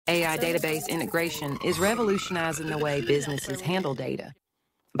AI database integration is revolutionizing the way businesses handle data.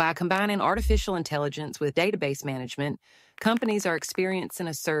 By combining artificial intelligence with database management, companies are experiencing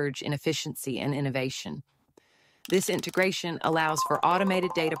a surge in efficiency and innovation. This integration allows for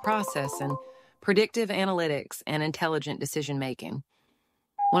automated data processing, predictive analytics, and intelligent decision-making.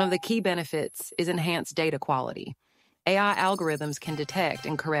 One of the key benefits is enhanced data quality. AI algorithms can detect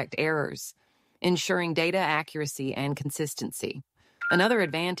and correct errors, ensuring data accuracy and consistency. Another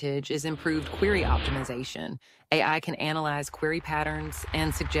advantage is improved query optimization. AI can analyze query patterns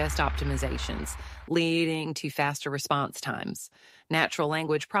and suggest optimizations, leading to faster response times. Natural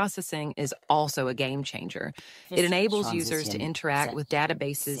language processing is also a game changer. It enables users to interact with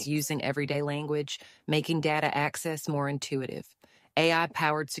databases using everyday language, making data access more intuitive.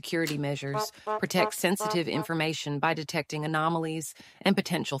 AI-powered security measures protect sensitive information by detecting anomalies and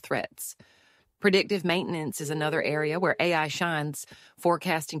potential threats. Predictive maintenance is another area where AI shines,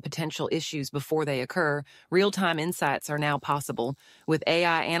 forecasting potential issues before they occur. Real-time insights are now possible, with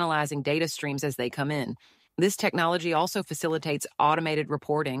AI analyzing data streams as they come in. This technology also facilitates automated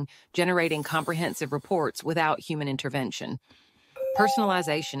reporting, generating comprehensive reports without human intervention.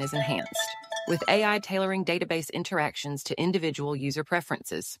 Personalization is enhanced, with AI tailoring database interactions to individual user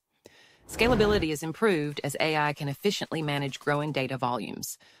preferences. Scalability is improved as AI can efficiently manage growing data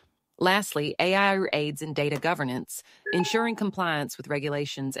volumes. Lastly, AI aids in data governance, ensuring compliance with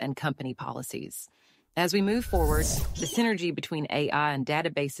regulations and company policies. As we move forward, the synergy between AI and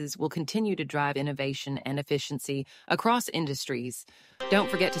databases will continue to drive innovation and efficiency across industries.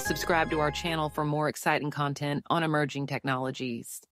 Don't forget to subscribe to our channel for more exciting content on emerging technologies.